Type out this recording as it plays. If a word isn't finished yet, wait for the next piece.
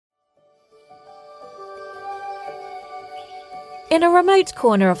In a remote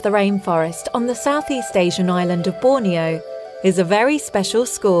corner of the rainforest on the Southeast Asian island of Borneo is a very special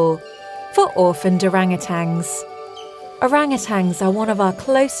school for orphaned orangutans. Orangutans are one of our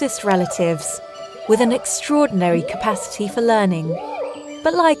closest relatives with an extraordinary capacity for learning.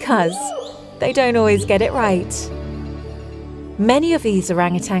 But like us, they don't always get it right. Many of these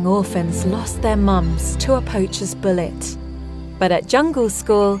orangutan orphans lost their mums to a poacher's bullet. But at Jungle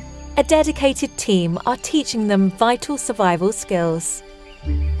School, a dedicated team are teaching them vital survival skills.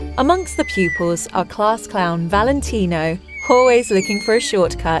 Amongst the pupils are class clown Valentino, always looking for a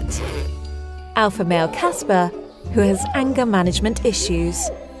shortcut, alpha male Casper, who has anger management issues,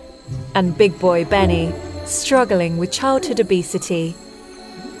 and big boy Benny, struggling with childhood obesity.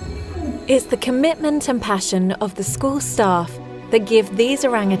 It's the commitment and passion of the school staff that give these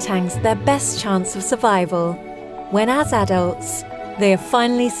orangutans their best chance of survival, when as adults, they are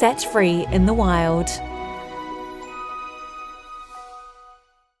finally set free in the wild.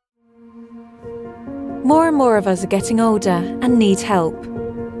 More and more of us are getting older and need help.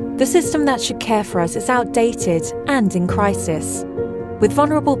 The system that should care for us is outdated and in crisis, with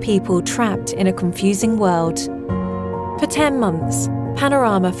vulnerable people trapped in a confusing world. For 10 months,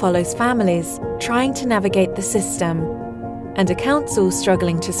 Panorama follows families trying to navigate the system and a council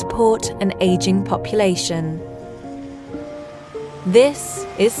struggling to support an ageing population. This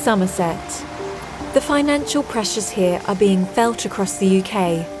is Somerset. The financial pressures here are being felt across the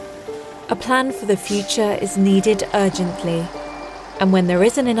UK. A plan for the future is needed urgently. And when there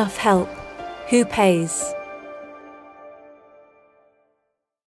isn't enough help, who pays?